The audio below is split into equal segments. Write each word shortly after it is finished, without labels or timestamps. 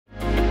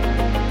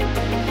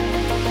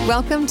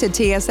Welcome to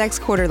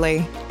TSX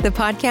Quarterly, the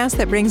podcast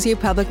that brings you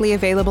publicly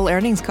available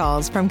earnings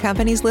calls from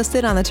companies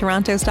listed on the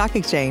Toronto Stock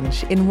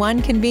Exchange in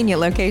one convenient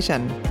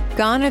location.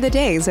 Gone are the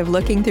days of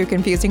looking through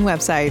confusing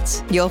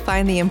websites. You'll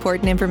find the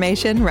important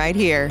information right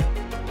here.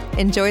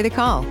 Enjoy the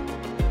call.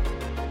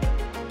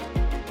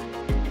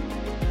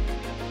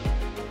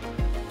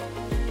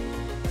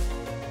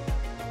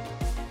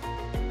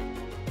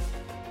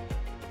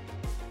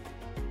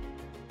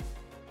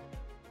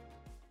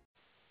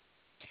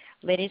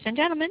 Ladies and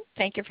gentlemen,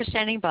 thank you for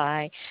standing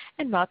by,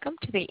 and welcome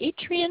to the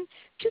Etrion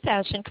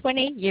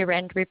 2020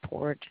 Year-End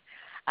Report.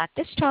 At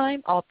this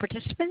time, all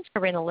participants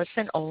are in a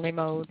listen-only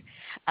mode.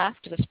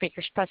 After the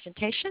speaker's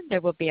presentation, there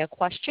will be a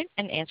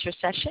question-and-answer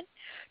session.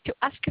 To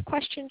ask a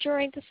question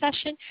during the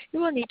session, you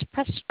will need to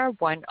press star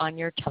 1 on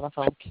your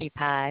telephone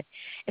keypad.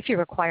 If you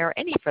require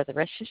any further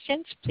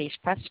assistance, please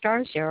press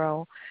star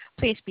 0.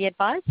 Please be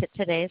advised that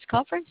today's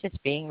conference is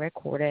being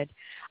recorded.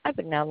 I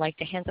would now like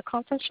to hand the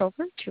conference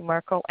over to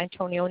Marco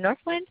Antonio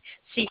Northland,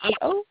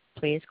 CEO.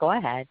 Please go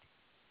ahead.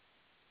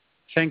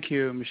 Thank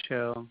you,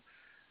 Michelle.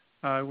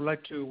 I would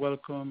like to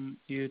welcome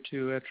you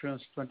to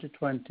Etrion's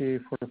 2020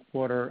 fourth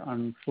quarter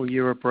and full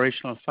year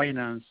operational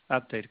finance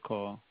update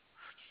call.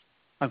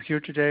 I'm here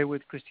today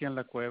with Christian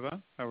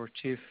Lacueva, our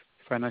Chief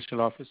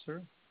Financial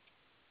Officer,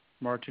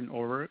 Martin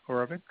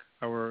Oravec,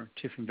 our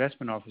Chief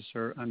Investment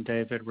Officer, and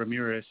David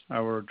Ramirez,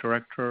 our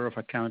Director of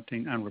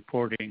Accounting and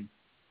Reporting.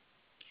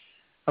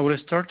 I will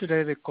start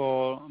today the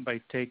call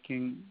by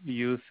taking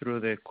you through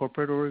the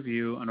corporate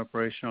overview and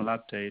operational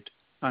update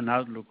and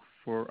outlook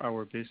for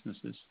our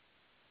businesses.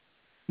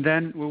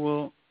 Then we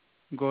will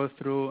go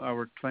through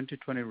our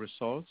 2020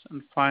 results,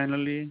 and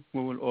finally,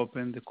 we will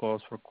open the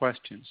calls for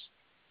questions.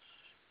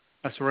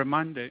 As a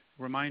reminder,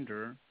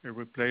 a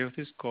replay of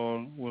this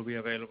call will be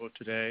available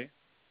today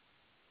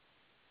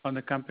on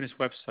the company's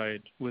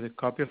website with a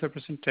copy of the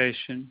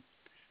presentation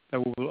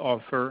that we will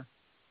offer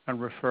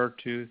and refer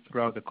to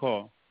throughout the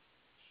call.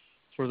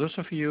 For those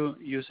of you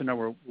using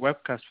our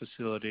webcast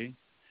facility,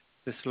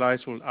 the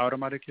slides will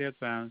automatically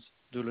advance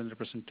during the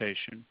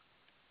presentation.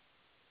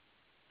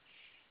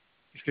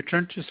 If you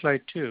turn to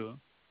slide 2,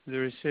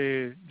 there is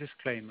a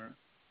disclaimer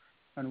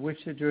on which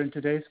during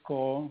today's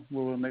call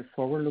we will make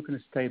forward-looking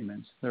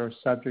statements that are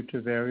subject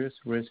to various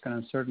risks and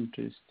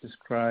uncertainties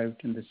described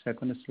in the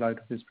second slide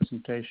of this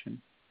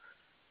presentation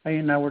and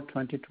in our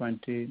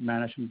 2020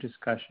 Management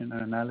Discussion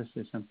and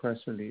Analysis and press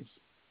release,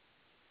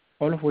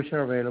 all of which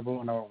are available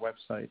on our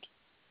website.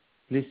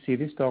 Please see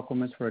these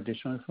documents for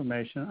additional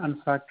information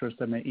and factors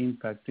that may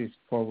impact these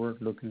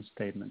forward-looking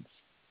statements.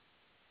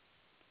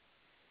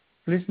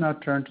 Please now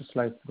turn to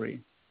slide 3.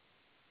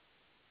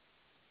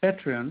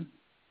 Etrion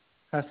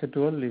has a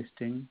dual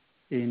listing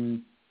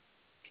in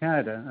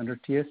Canada under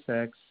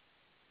TSX,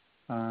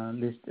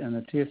 under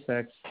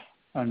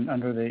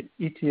the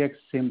ETX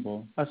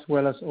symbol, as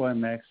well as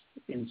OMX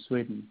in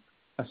Sweden,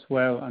 as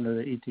well under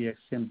the ETX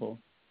symbol.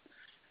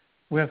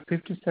 We have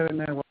 57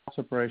 megawatts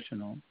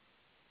operational,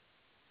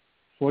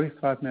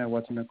 45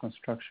 megawatts under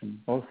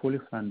construction, all fully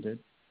funded,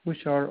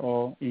 which are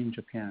all in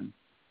Japan.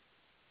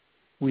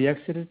 We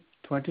exited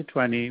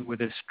 2020 with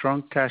a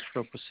strong cash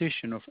flow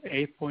position of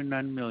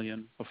 $8.9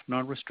 million of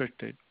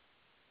non-restricted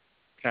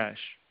cash.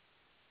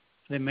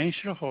 The main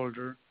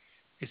shareholder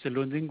is the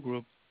Lundin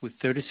Group with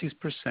 36%,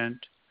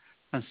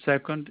 and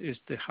second is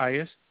the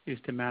highest is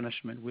the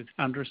management with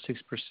under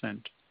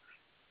 6%.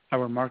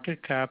 Our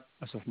market cap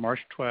as of March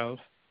 12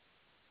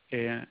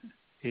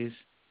 is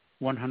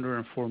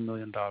 $104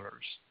 million.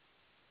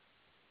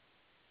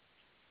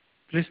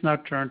 Please now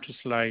turn to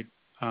slide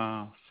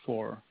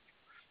 4.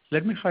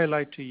 Let me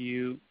highlight to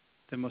you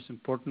the most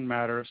important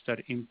matters that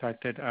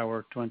impacted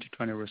our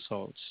 2020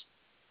 results.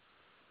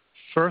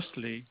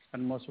 Firstly,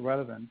 and most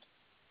relevant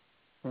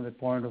from the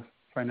point of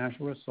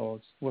financial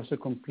results, was the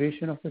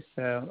completion of the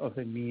sale of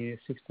the MIE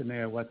 60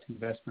 megawatts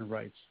investment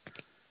rights,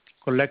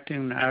 collecting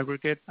an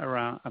aggregate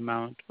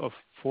amount of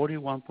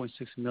 $41.6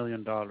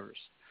 million.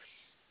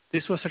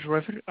 This was a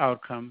terrific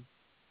outcome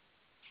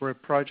for a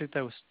project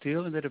that was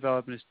still in the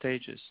development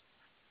stages.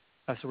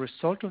 As a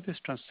result of this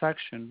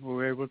transaction, we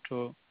were able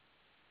to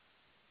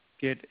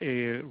get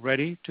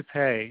ready to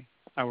pay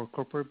our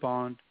corporate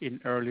bond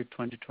in early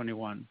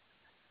 2021.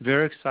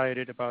 Very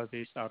excited about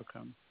this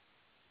outcome.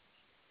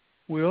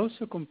 We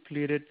also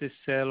completed the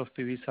sale of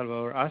PV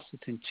Salvador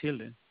assets in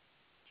Chile.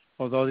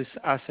 Although this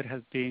asset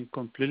has been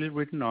completely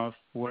written off,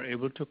 we were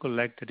able to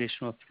collect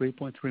additional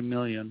 $3.3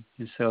 million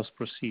in sales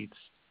proceeds.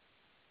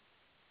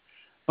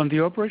 On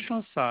the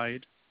operational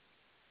side,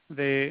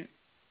 the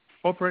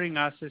operating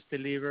assets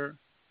deliver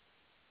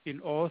in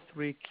all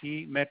 3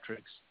 key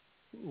metrics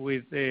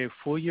with a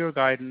full year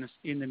guidance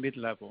in the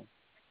mid-level.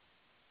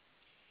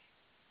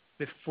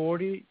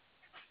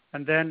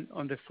 And then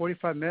on the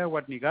 45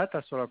 megawatt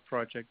Niigata solar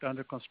project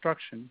under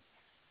construction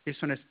is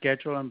on a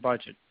schedule and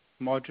budget.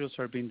 Modules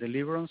are being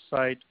delivered on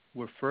site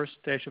with first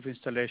stage of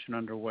installation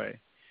underway.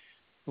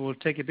 We'll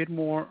talk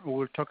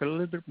a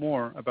little bit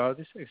more about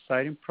this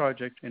exciting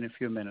project in a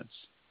few minutes.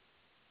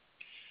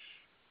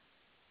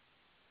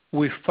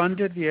 We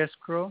funded the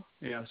escrow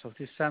as of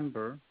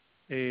December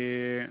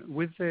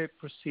with the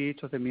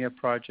proceeds of the MIA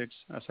projects,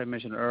 as I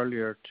mentioned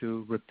earlier,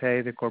 to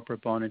repay the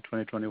corporate bond in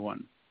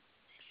 2021.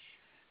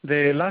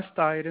 The last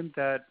item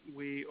that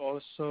we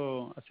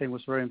also, I think,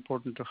 was very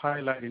important to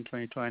highlight in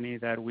 2020,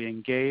 that we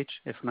engaged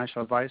a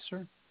financial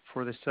advisor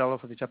for the sale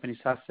of the Japanese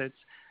assets,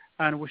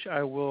 and which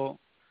I will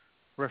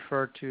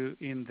refer to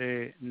in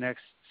the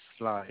next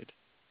slide.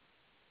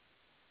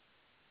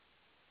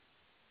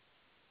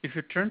 If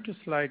you turn to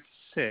slide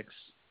 6,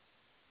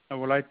 I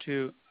would like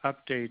to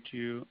update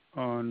you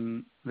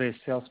on the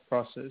sales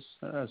process.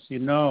 As you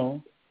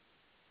know,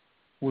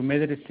 we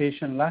made a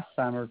decision last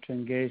summer to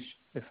engage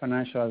a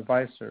financial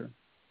advisor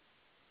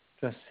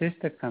to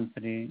assist the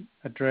company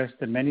address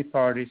the many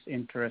parties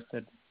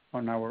interested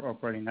on our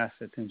operating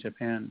assets in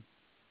Japan.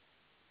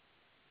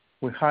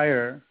 We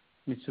hired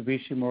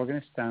Mitsubishi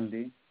Morgan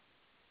Stanley,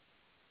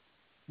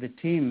 the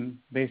team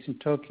based in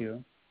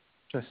Tokyo,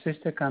 to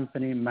assist the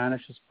company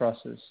manage this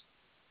process.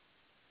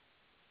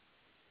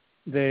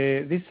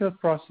 This sales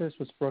process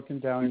was broken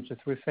down into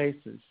 3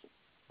 phases.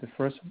 The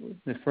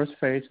first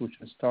phase, which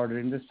was started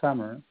in the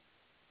summer,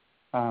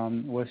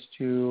 was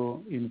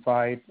to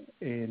invite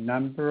a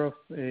number of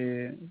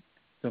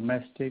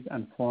domestic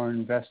and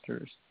foreign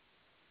investors,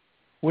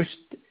 which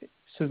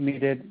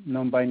submitted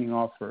non-binding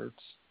offers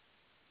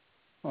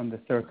on the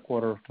third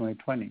quarter of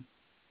 2020.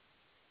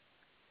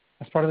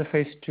 As part of the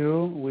phase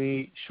 2,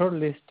 we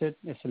shortlisted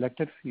a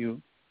selected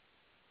few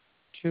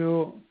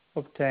to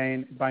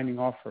obtain binding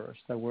offers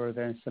that were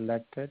then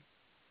selected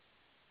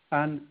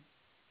and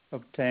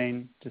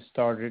obtained to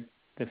start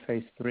the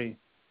phase 3.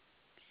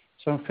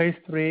 So in phase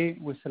 3,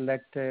 we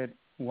selected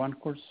one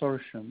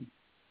consortium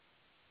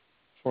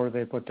for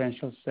the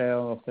potential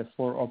sale of the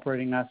 4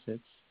 operating assets,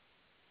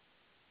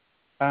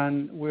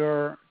 and we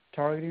are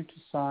targeting to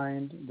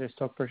sign the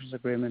stock purchase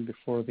agreement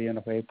before the end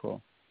of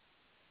April.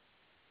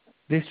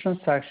 This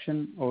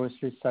transaction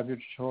obviously is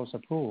subject to shareholders'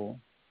 approval,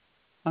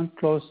 and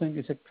closing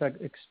is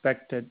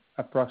expected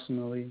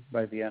approximately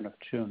by the end of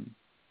June.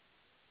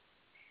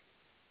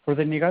 For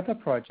the Niigata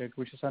project,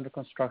 which is under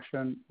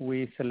construction,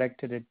 we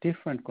selected a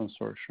different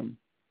consortium,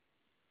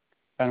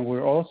 and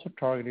we're also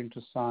targeting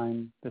to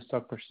sign the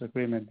stock purchase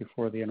agreement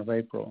before the end of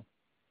April.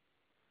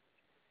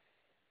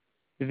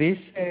 This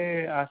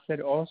asset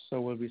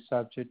also will be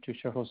subject to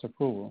shareholders'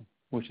 approval,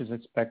 which is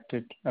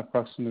expected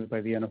approximately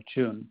by the end of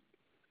June.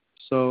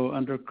 So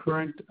under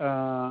current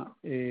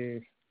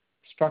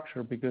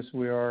structure, because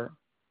we are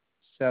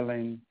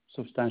selling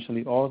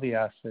substantially all the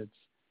assets,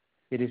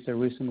 it is the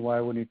reason why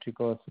we need to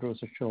go through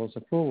the shareholders'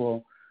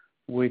 approval,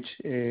 which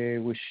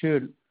we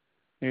should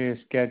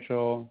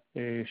schedule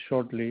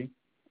shortly,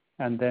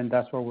 and then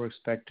that's what we're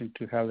expecting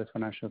to have the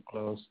financial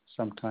close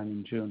sometime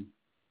in June.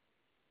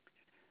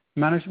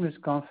 Management is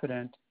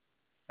confident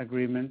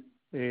agreement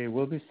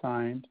will be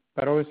signed,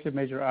 but obviously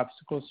major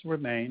obstacles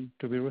remain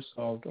to be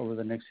resolved over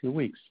the next few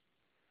weeks.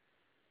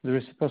 There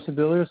is a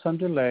possibility of some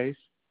delays,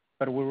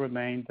 but we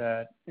remain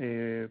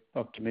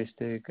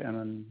optimistic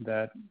and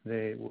that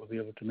they will be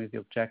able to meet the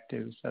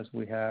objectives as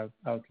we have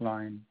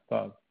outlined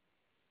above.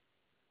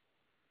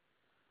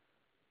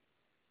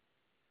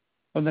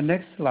 On the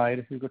next slide,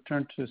 if we could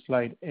turn to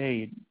slide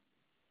 8,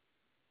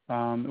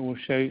 it will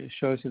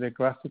shows you the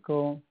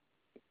graphical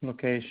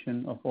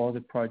location of all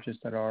the projects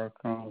that are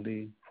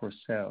currently for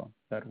sale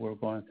that we're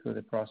going through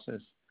the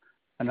process.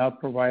 And I'll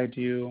provide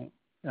you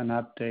an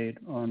update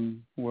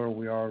on where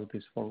we are with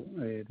these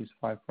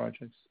 5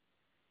 projects.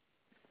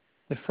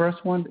 The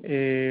first one,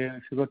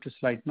 if you go to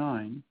slide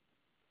 9,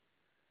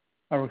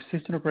 our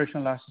existing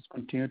operational assets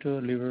continue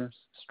to deliver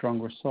strong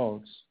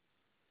results.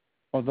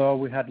 Although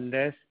we had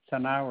less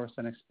sun hours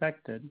than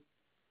expected,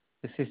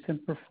 the system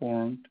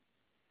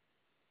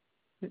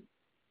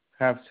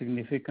have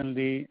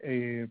significantly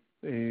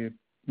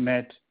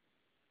met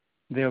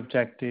the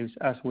objectives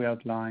as we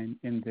outlined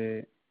in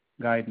the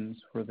guidance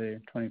for the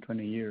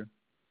 2020 year.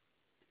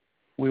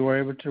 We were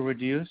able to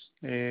reduce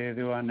the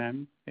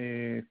O&M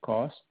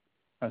cost,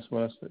 as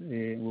well as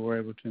we were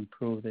able to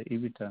improve the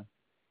EBITDA.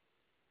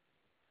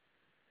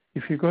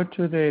 If you go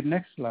to the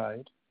next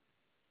slide,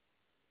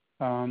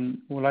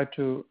 we'd like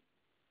to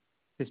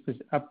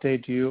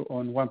update you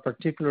on one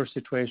particular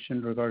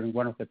situation regarding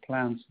one of the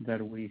plants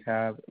that we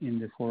have in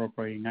the 4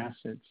 operating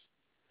assets.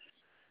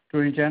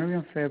 During January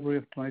and February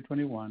of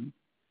 2021,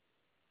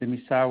 the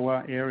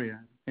Misawa area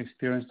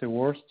experienced the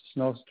worst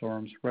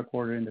snowstorms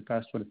recorded in the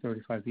past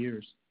 35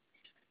 years.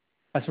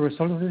 As a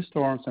result of these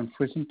storms and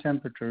freezing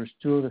temperatures,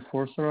 2 of the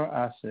 4 solar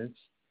assets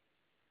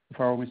of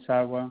our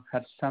Misawa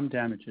had some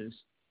damages.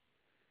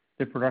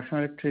 The production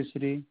of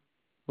electricity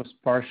was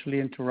partially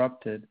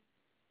interrupted,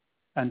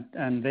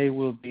 and they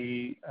will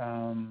be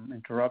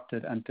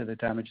interrupted until the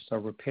damages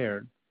are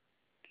repaired.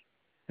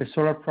 The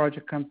solar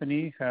project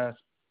company has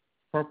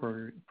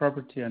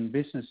property and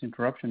business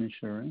interruption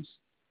insurance,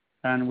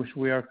 and which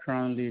we are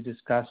currently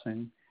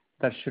discussing,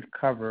 that should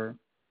cover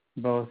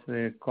both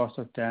the cost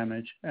of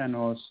damage and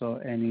also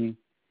any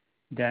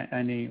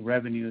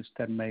revenues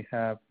that may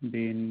have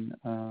been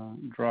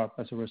dropped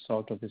as a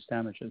result of these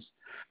damages.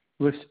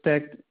 We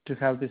expect to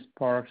have these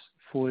parks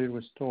fully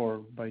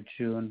restored by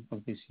June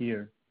of this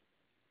year.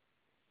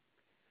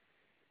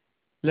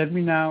 Let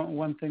me now,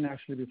 one thing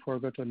actually before I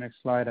go to the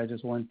next slide, I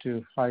just want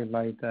to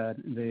highlight that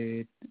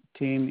the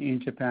team in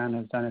Japan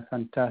has done a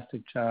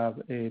fantastic job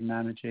in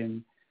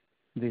managing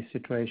this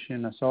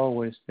situation. As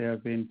always, they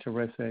have been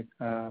terrific,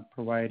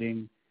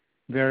 providing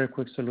very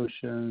quick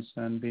solutions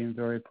and being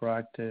very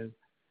proactive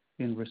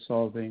in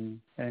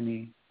resolving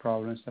any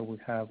problems that we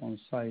have on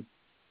site.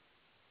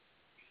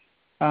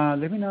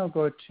 Let me now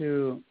go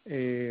to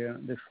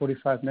the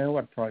 45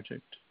 megawatt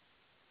project.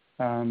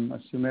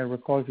 As you may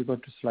recall, if you go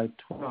to slide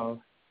 12,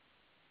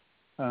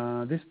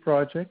 this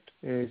project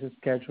is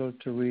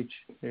scheduled to reach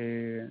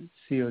a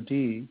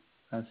COD.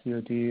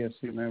 COD, as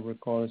you may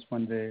recall, is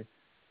when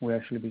we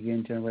actually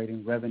begin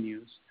generating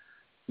revenues.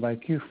 By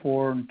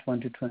Q4 in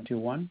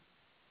 2021,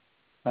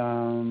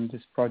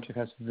 this project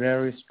has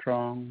very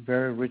strong,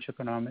 very rich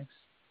economics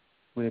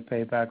with a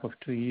payback of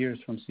 2 years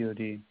from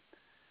COD.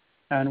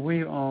 And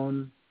we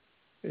own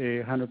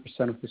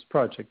 100% of this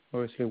project.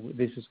 Obviously,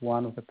 this is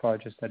one of the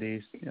projects that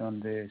is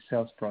on the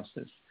sales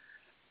process.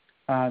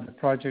 The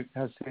project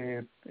has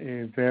a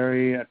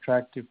very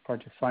attractive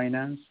project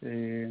finance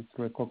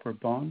through a corporate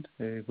bond,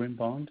 a green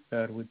bond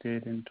that we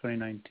did in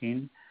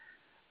 2019,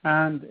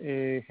 and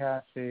it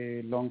has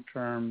a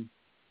long-term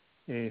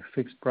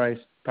fixed price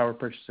power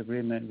purchase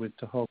agreement with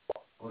the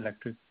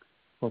Electric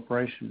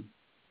Corporation.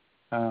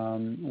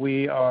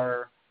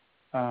 The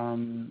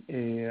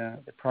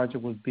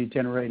project will be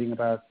generating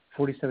about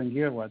 47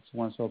 gigawatts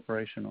once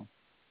operational.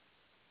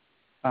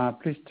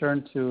 Please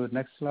turn to the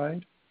next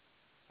slide.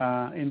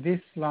 In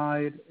this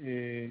slide,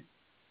 it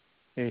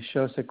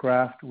shows a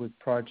graph with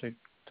project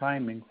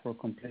timing for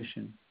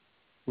completion,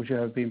 which I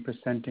have been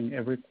presenting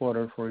every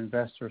quarter for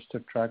investors to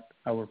track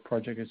our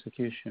project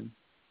execution.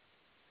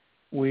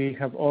 We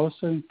have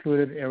also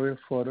included aerial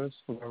photos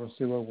of our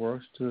civil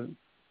works to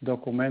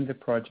document the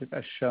project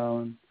as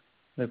shown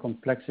the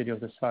complexity of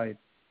the site.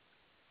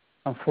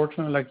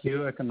 Unfortunately, like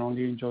you, I can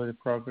only enjoy the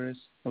progress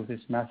of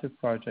this massive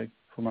project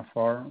from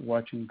afar,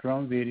 watching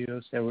drone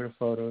videos, aerial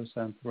photos,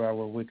 and through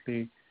our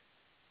weekly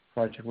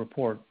project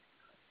report.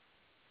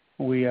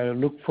 We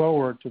look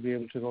forward to be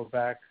able to go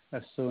back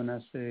as soon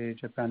as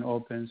Japan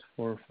opens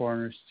for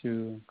foreigners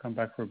to come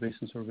back for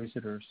business or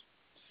visitors.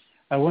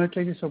 I want to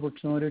take this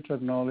opportunity to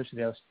acknowledge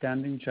the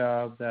outstanding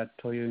job that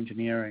Toyo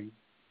Engineering,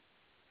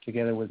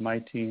 together with my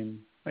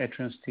team,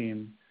 Etrion's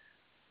team,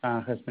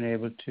 has been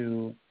able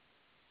to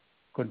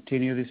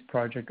continue this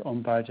project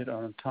on budget and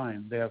on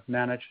time. They have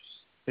managed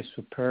a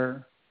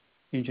superb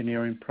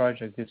engineering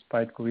project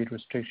despite COVID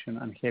restriction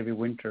and heavy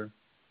winter.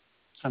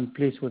 I'm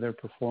pleased with their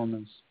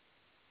performance.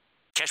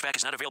 Cashback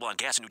is not available on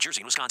gas in New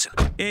Jersey and Wisconsin.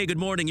 Hey, good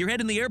morning. You're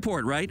heading to the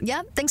airport, right?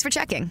 Yep, thanks for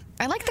checking.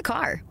 I like the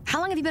car. How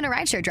long have you been a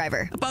rideshare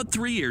driver? About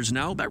 3 years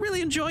now. I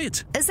really enjoy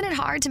it. Isn't it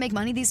hard to make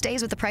money these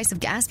days with the price of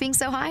gas being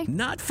so high?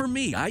 Not for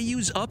me. I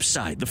use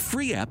Upside, the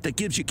free app that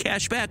gives you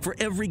cash back for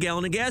every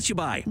gallon of gas you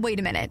buy. Wait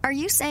a minute. Are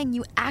you saying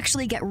you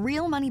actually get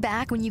real money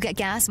back when you get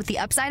gas with the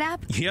Upside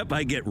app? Yep,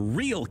 I get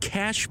real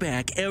cash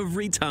back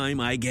every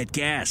time I get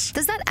gas.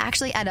 Does that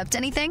actually add up to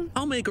anything?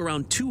 I'll make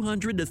around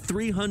 $200 to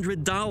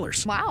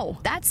 $300. Wow,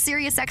 that's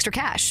serious extra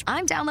cash.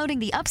 I'm downloading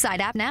the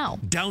Upside app now.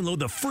 Download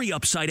the free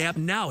Upside app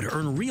now to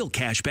earn real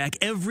cash back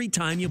every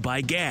time you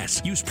buy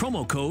gas. Use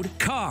promo code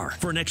CAR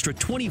for an extra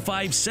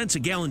 25 cents a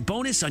gallon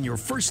bonus on your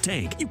first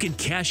tank. You can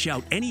cash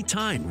out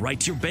anytime right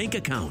to your bank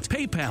account,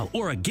 PayPal,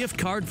 or a gift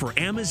card for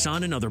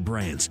Amazon and other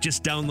brands.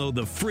 Just download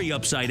the free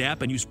Upside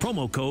app and use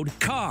promo code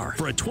CAR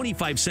for a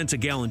 25 cents a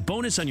gallon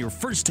bonus on your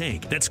first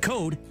tank. That's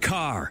code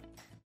CAR.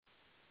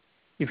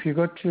 If you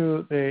go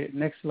to the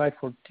next slide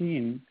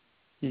 14,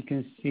 you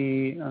can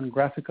see on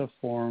graphical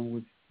form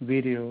with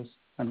videos,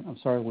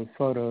 with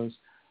photos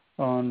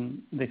on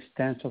the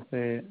extent of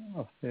the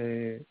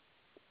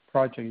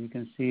project. You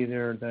can see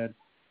there that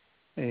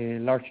a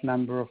large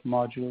number of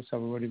modules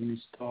have already been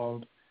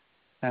installed,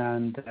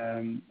 and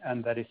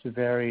that is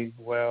very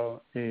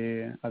well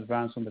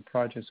advanced on the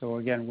project. So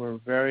again, we're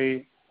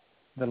very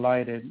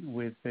delighted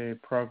with the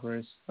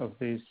progress of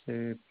this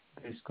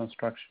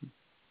construction.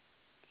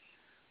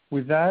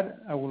 With that,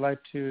 I would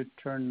like to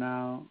turn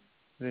now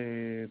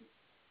the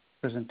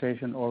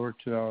presentation over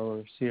to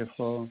our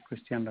CFO,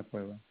 Cristian La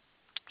Cueva.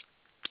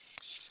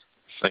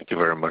 Thank you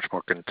very much,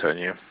 Mark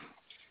Antonio.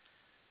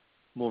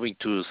 Moving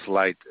to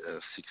slide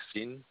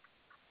 16.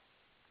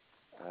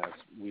 As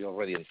we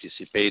already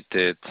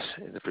anticipated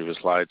in the previous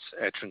slides,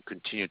 Etrion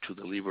continued to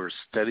deliver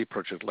steady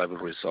project-level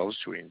results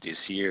during this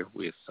year,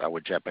 with our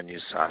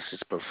Japanese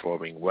assets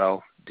performing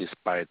well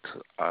despite,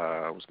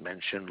 as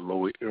mentioned,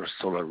 low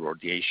solar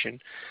radiation.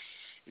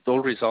 It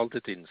all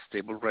resulted in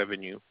stable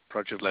revenue,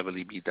 project-level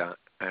EBITDA,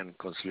 and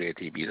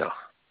consolidated EBITDA.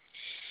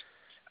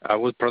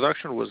 Our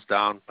production was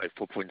down by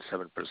 4.7%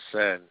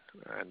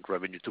 and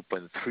revenue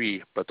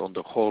 2.3%, but on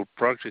the whole,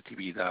 project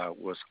EBITDA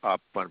was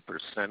up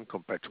 1%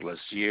 compared to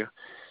last year,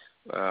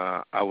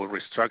 our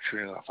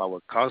restructuring of our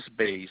cost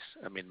base,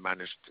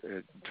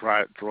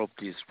 drove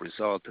this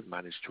result and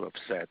managed to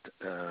offset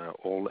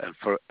all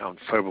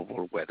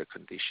unfavorable weather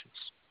conditions.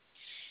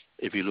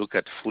 If you look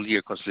at full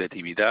year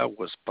consolidated EBITDA,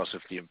 was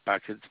positively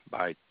impacted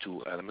by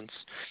two elements: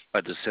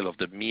 by the sale of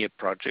the MIA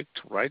project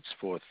rights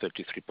for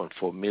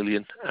 $33.4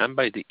 million, and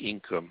by the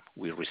income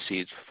we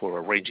received for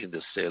arranging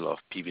the sale of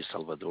PV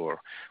Salvador,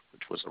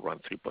 which was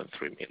around $3.3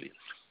 million.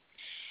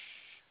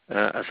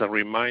 As a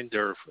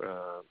reminder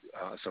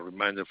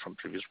from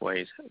previous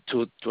ways,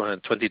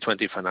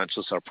 2020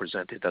 financials are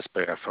presented as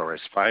per IFRS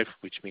 5,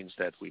 which means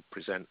that we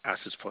present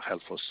assets for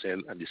held for sale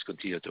and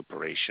discontinued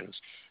operations,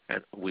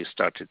 and we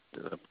started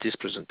this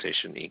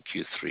presentation in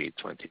Q3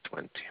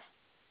 2020.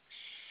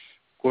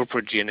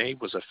 Corporate G&A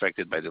was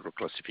affected by the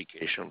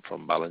reclassification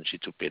from balance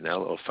sheet to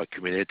P&L of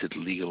accumulated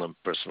legal and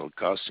personal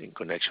costs in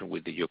connection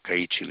with the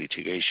Yokkaichi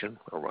litigation,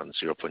 around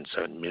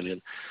 $0.7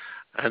 million,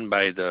 and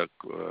by the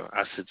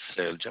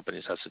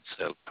Japanese asset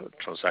sale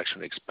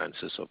transaction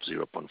expenses of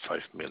 $0.5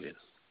 million.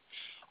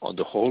 On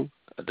the whole,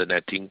 the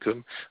net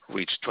income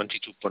reached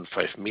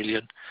 $22.5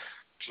 million,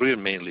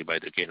 driven mainly by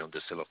the gain on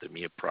the sale of the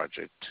MIA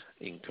project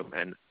income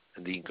and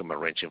the income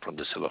arranging from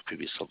the sale of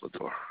PV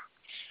Salvador.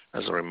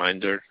 As a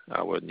reminder,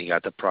 our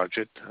Niigata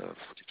project,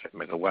 45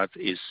 megawatt,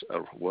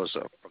 was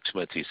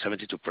approximately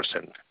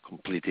 72%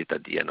 completed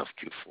at the end of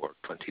Q4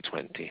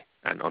 2020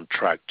 and on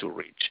track to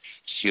reach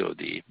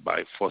COD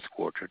by fourth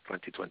quarter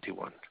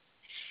 2021.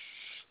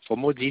 For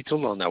more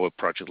detail on our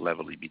project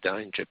level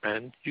EBITDA in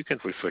Japan, you can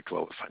refer to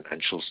our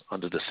financials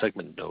under the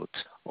segment note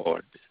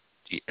or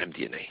the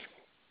MD&A.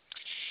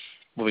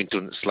 Moving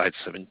to slide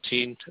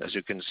 17, as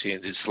you can see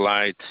in this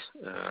slide,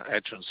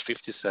 Etrion's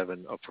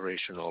 57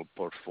 operational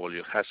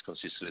portfolio has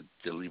consistently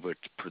delivered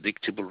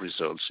predictable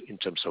results in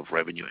terms of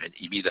revenue and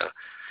EBITDA,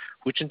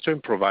 which in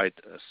turn provide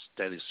a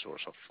steady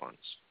source of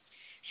funds.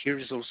 Here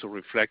is also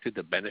reflected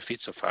the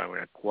benefits of our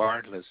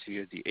acquired last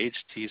year, the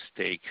HT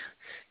stake,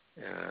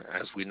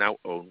 as we now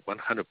own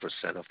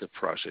 100% of the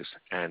projects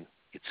and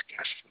its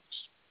cash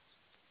flows.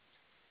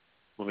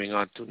 Moving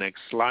on to next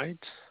slide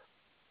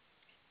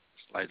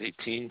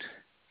 18.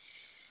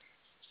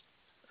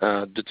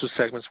 The two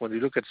segments, when we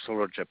look at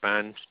Solar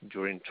Japan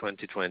during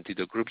 2020,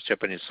 the group's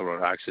Japanese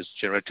solar assets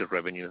generated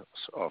revenues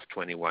of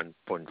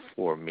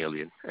 $21.4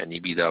 million and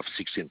EBITDA of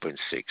 $16.6 million,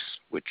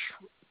 which,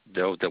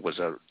 though there was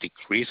a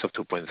decrease of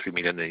 $2.3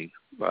 million,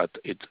 but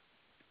it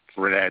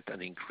led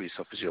an increase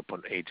of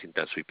 0.8 in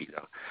terms of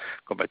EBITDA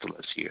compared to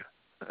last year.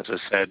 As I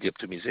said, the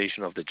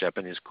optimization of the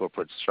Japanese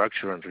corporate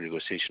structure and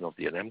renegotiation of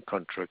the NM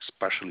contracts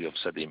partially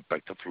offset the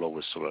impact of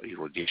lower solar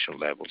irradiation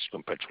levels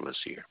compared to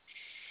last year.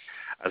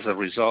 As a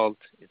result,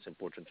 it's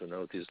important to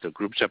notice the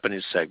group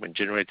Japanese segment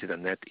generated a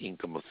net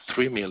income of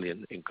 $3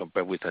 million in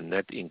compared with a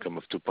net income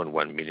of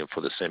 $2.1 million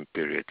for the same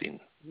period in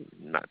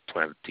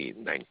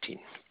 2019.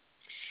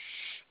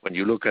 When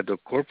you look at the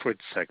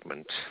corporate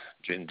segment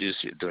during this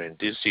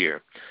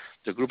year,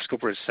 the group's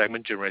corporate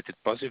segment generated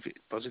positive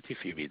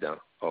EBITDA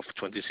of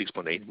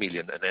 $26.8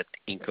 million and net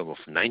income of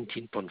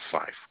 $19.5 million,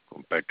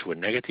 compared to a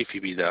negative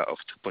EBITDA of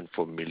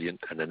 $2.4 million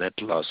and a net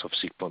loss of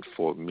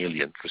 $6.4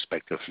 million,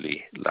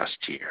 respectively, last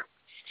year.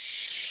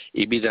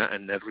 EBITDA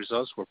and net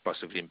results were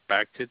positively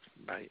impacted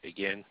by,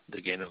 again,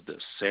 the gain of the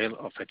sale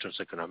of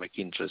Etrion's economic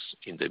interest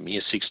in the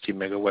MIA 60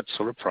 megawatt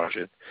solar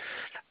project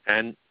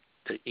and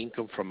the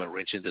income from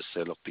arranging the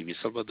sale of PV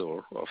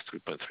Salvador of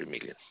 $3.3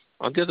 million.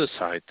 On the other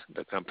side,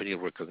 the company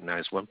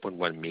recognized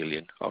 $1.1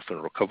 million of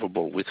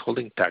unrecoverable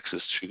withholding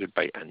taxes triggered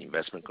by an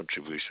investment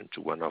contribution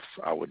to one of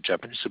our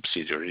Japanese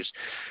subsidiaries,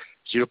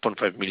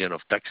 $0.5 million of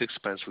tax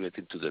expense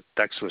related to the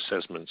tax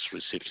reassessments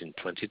received in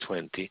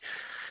 2020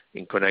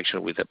 in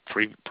connection with the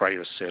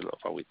prior sale of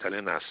our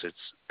Italian assets,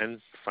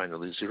 and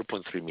finally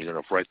 $0.3 million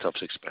of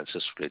write-offs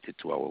expenses related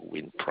to our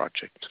wind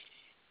project.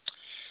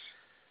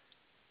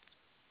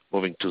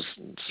 Moving to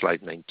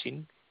slide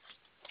 19.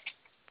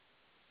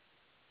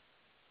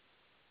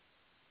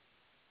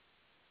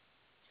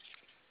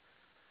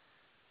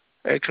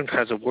 Etrion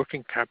has a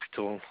working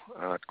capital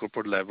at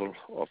corporate level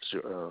of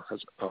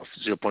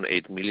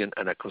 $0.8 million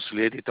and a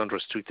consolidated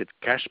unrestricted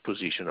cash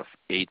position of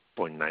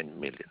 $8.9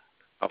 million.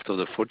 After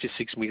the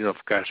 $46 million of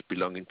cash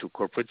belonging to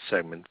corporate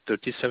segment,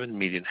 $37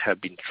 million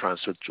have been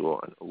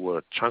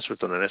were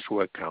transferred on an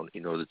escrow account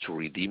in order to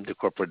redeem the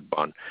corporate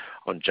bond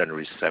on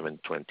January 7,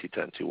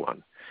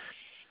 2021.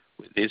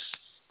 With this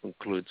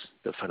concludes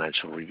the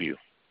financial review.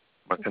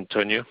 Marc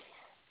Antonio.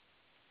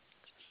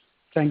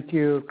 Thank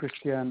you,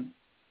 Christian.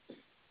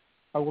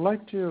 I would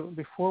like to,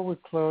 before we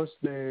close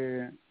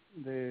the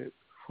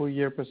full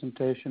year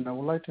presentation, I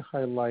would like to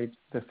highlight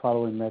the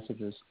following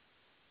messages.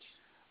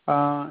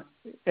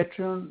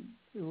 Etrion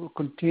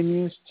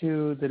continues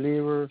to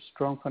deliver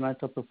strong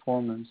financial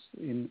performance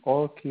in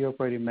all key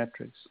operating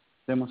metrics,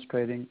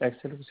 demonstrating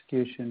excellent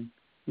execution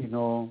in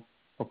all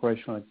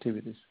operational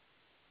activities.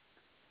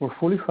 We're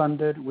fully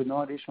funded with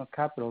no additional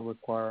capital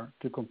required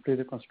to complete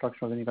the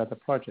construction of the Niigata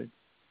project.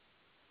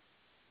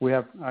 We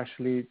have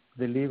actually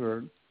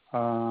delivered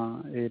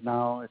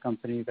now a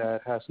company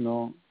that has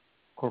no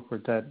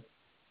corporate debt.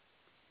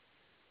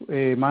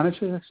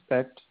 Managers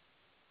expect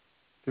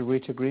to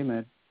reach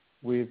agreement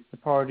with the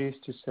parties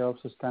to sell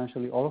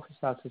substantially all of its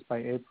assets by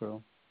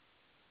April.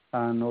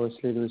 And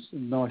obviously, there's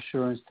no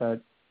assurance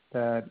that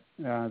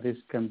this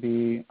can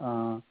be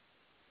a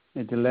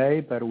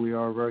delay, but we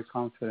are very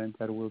confident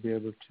that we'll be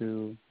able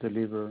to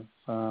deliver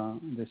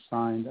the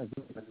signed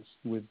agreements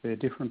with the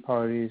different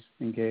parties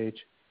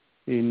engaged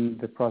in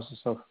the process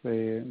of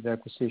the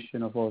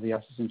acquisition of all the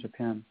assets in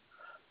Japan.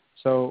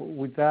 So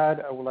with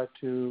that, I would like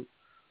to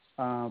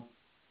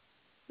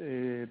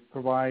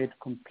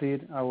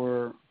complete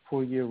our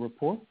full-year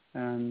report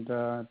and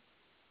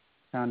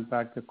hand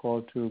back the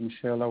call to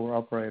Michelle, our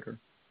operator.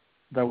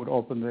 That would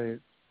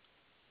open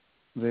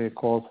the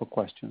call for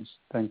questions.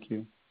 Thank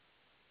you.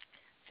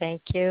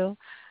 Thank you.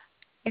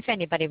 If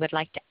anybody would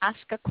like to ask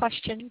a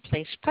question,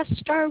 please press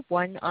star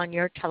 1 on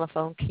your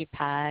telephone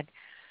keypad.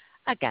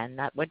 Again,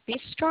 that would be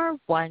star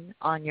 1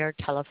 on your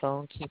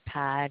telephone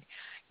keypad.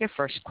 Your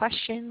first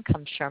question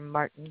comes from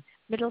Martin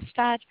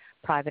Mittelstadt,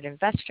 private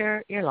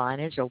investor. Your line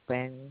is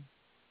open.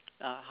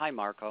 Hi,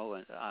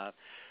 Marco.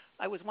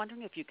 I was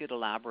wondering if you could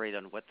elaborate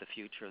on what the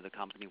future of the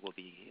company will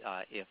be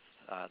if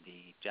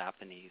the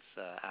Japanese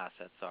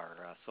assets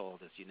are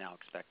sold as you now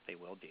expect they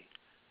will be.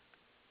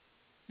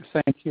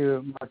 Thank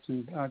you,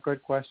 Martin.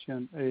 Great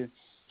question.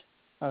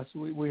 As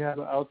we have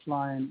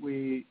outlined,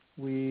 we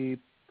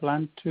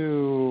plan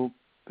to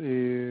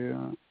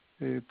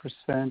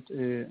present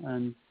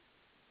and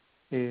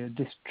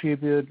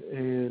distribute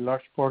a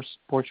large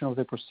portion of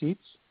the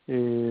proceeds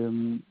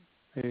upon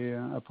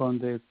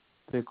the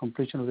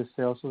completion of the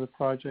sales of the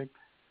project.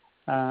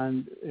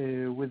 And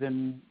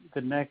within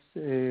the next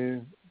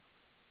 4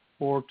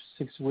 to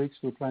 6 weeks,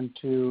 we plan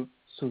to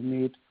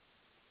submit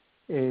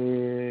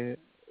a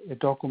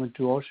document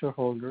to all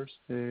shareholders,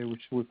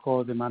 which we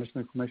call the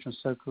Management Information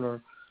Circular,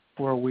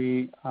 where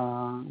we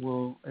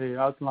will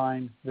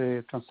outline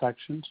the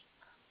transactions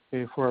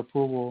for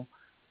approval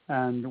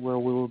and where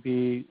we will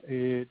be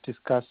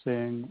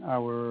discussing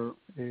our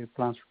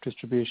plans for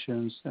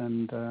distributions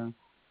and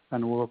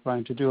what we're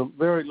planning to do.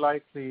 Very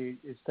likely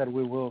is that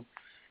we will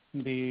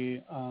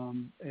be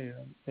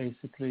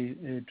basically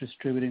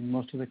distributing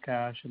most of the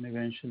cash, and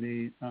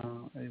eventually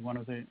one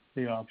of the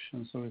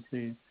options,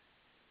 obviously,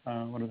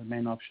 one of the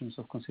main options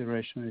of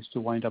consideration is to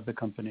wind up the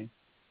company.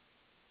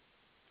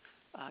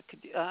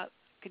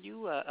 Could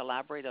you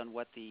elaborate on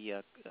what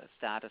the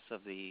status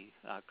of the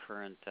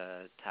current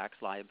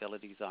tax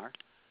liabilities are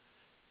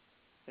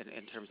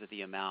in terms of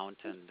the amount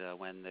and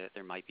when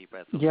there might be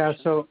resolution? Yeah.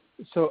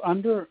 So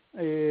under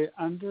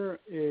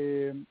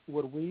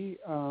what we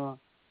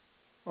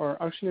or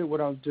actually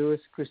what I'll do is,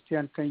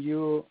 Christian, can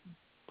you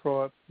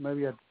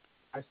maybe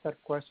ask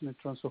that question in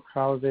terms of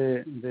how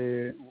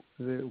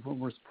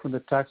from the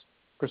tax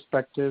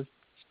perspective,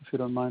 if you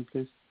don't mind,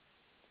 please.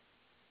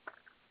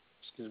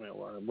 Excuse me,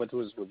 what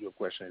was your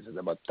question? Is it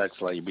about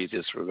tax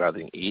liabilities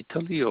regarding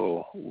Italy,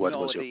 or what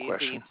was your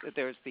question?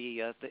 There's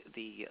the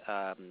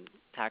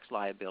tax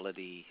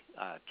liability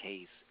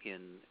case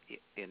in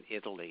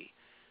Italy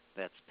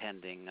that's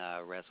pending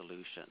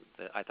resolution.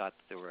 I thought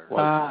there were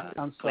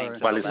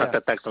claims. Well, it's not a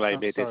tax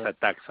liability; it's a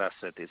tax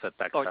asset. It's a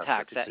tax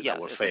asset. It's in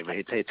our favor.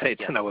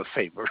 It's in our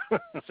favor.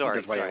 Sorry,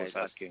 that's why I was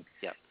asking.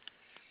 Yeah.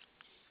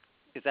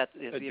 Is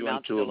the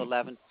amount still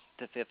 11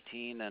 to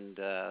 15, and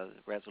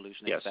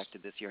resolution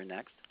expected this year or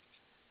next?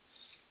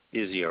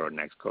 This year or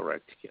next,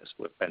 correct? Yes,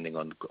 we're pending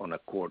on a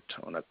court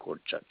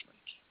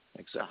judgment.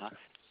 Exactly.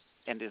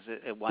 And is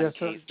it one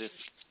case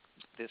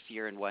this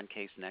year and one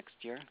case next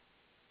year?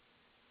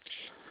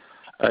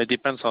 It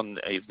depends on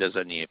if there's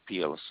any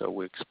appeal. So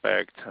we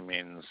expect,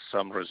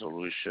 some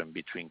resolution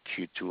between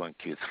Q2 and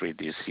Q3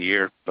 this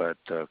year. But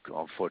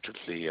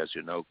unfortunately, as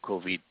you know,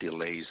 COVID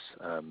delays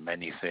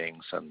many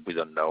things, and we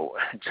don't know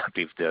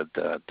exactly if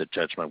the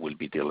judgment will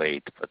be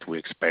delayed. But we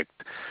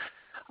expect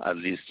at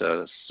least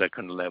a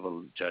second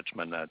level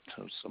judgment at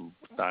some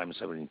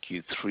times in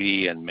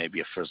Q3, and maybe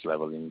a first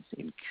level in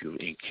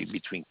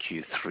between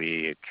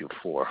Q3 and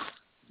Q4.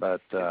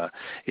 But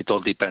it all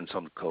depends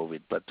on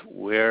COVID. But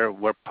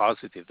we're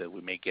positive that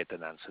we may get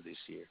an answer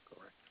this year.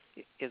 Correct.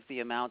 Is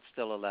the amount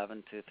still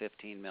 11 to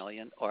 15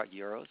 million or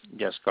euros?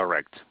 Yes,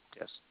 correct.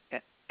 Yes.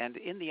 And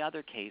in the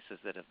other cases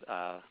that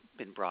have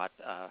been brought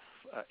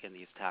in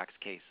these tax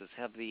cases,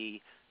 have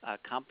the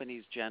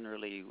companies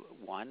generally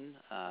won?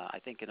 I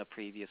think in a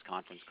previous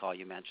conference call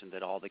you mentioned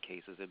that all the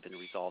cases have been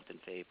resolved in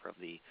favor of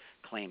the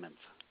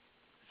claimants.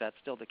 Is that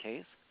still the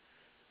case?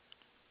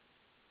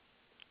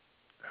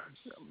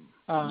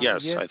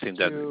 Yes, I think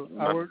that.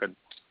 I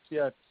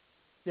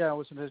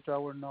was going to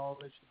our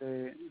knowledge,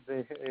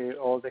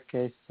 all the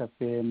cases have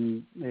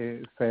been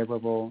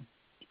favorable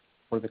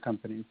for the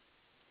company.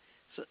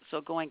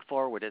 So going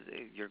forward,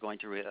 you're going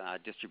to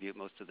distribute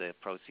most of the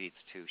proceeds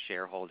to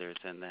shareholders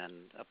and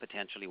then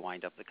potentially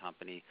wind up the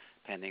company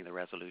pending the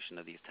resolution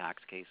of these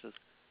tax cases.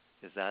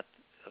 Is that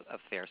a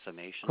fair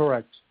summation?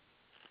 Correct.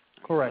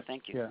 Well,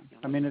 thank you.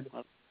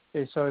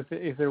 Yeah. So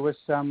if there was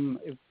some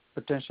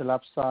potential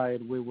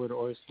upside, we would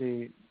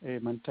obviously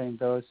maintain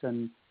those,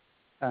 and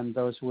and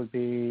those will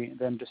be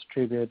then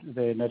distribute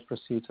the net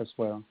proceeds as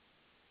well.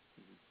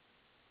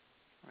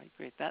 All right,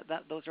 great.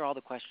 Those are all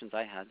the questions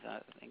I had.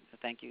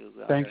 Thank you.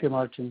 Thank you,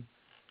 Martin.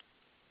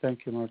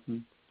 Thank you,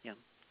 Martin. Yeah.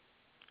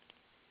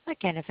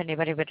 Again, if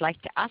anybody would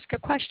like to ask a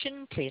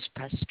question, please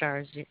press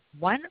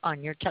 *1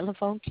 on your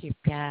telephone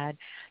keypad.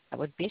 That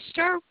would be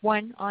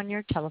 *1 on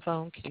your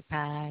telephone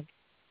keypad.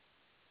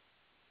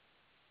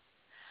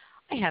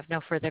 I have no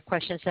further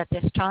questions at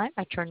this time.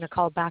 I turn the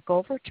call back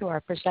over to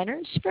our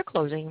presenters for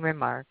closing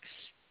remarks.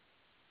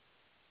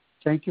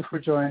 Thank you for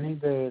joining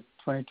the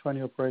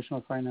 2020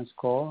 Operational Finance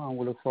Call, and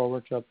we look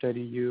forward to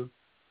updating you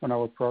on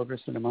our progress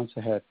in the months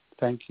ahead.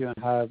 Thank you,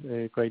 and have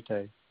a great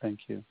day. Thank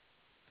you.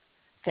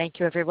 Thank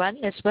you,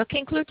 everyone. This will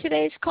conclude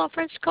today's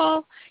conference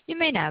call. You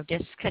may now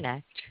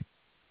disconnect.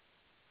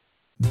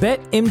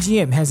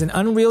 BetMGM has an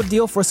unreal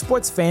deal for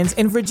sports fans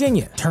in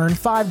Virginia. Turn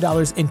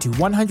 $5 into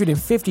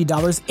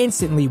 $150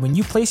 instantly when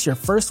you place your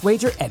first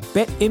wager at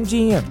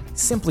BetMGM.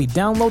 Simply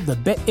download the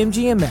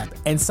BetMGM app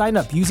and sign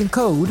up using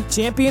code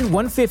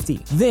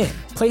Champion150. Then,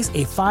 place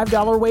a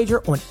 $5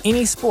 wager on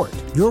any sport.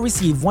 You'll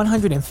receive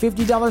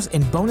 $150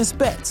 in bonus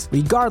bets,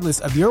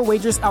 regardless of your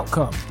wager's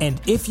outcome. And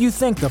if you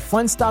think the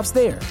fun stops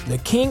there, the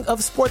king of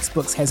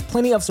sportsbooks has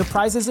plenty of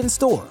surprises in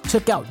store.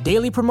 Check out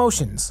daily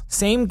promotions,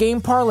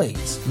 same-game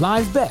parlays,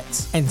 live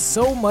bets, and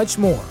so much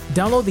more.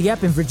 Download the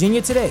app in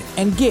Virginia today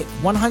and get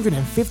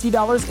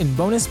 $150 in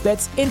bonus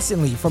bets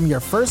instantly from your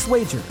first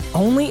wager.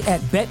 Only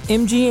at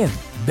BetMGM.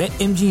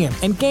 BetMGM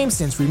and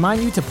GameSense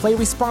remind you to play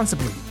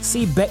responsibly.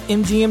 See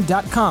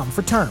BetMGM.com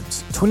for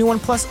terms. 21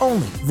 plus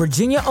only.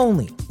 Virginia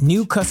only.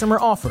 New customer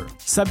offer.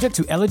 Subject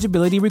to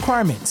eligibility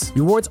requirements.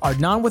 Rewards are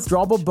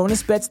non-withdrawable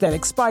bonus bets that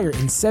expire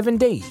in 7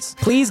 days.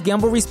 Please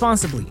gamble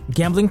responsibly.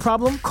 Gambling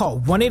problem? Call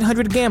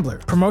 1-800-GAMBLER.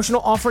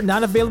 Promotional offer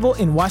not available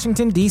in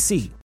Washington,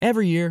 D.C.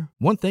 Every year,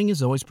 one thing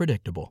is always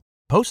predictable.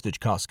 Postage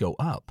costs go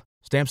up.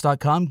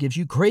 Stamps.com gives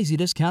you crazy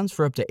discounts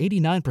for up to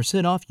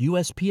 89% off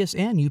USPS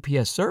and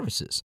UPS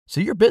services,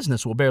 so your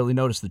business will barely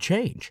notice the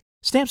change.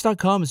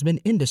 Stamps.com has been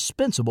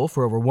indispensable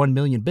for over 1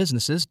 million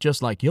businesses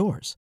just like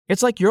yours.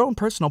 It's like your own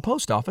personal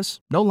post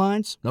office. No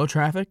lines, no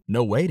traffic,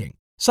 no waiting.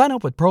 Sign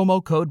up with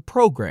promo code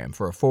PROGRAM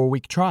for a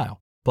 4-week trial,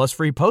 plus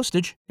free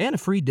postage and a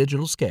free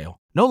digital scale.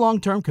 No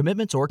long-term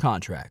commitments or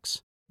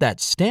contracts.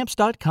 That's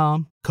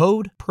Stamps.com,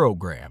 code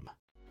PROGRAM.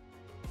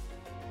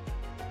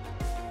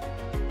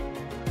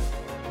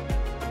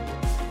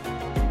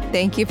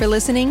 Thank you for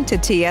listening to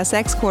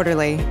TSX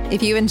Quarterly.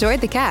 If you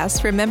enjoyed the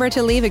cast, remember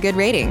to leave a good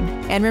rating.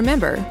 And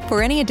remember,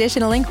 for any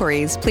additional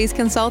inquiries, please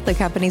consult the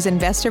company's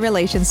investor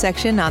relations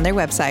section on their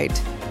website.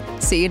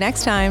 See you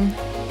next time.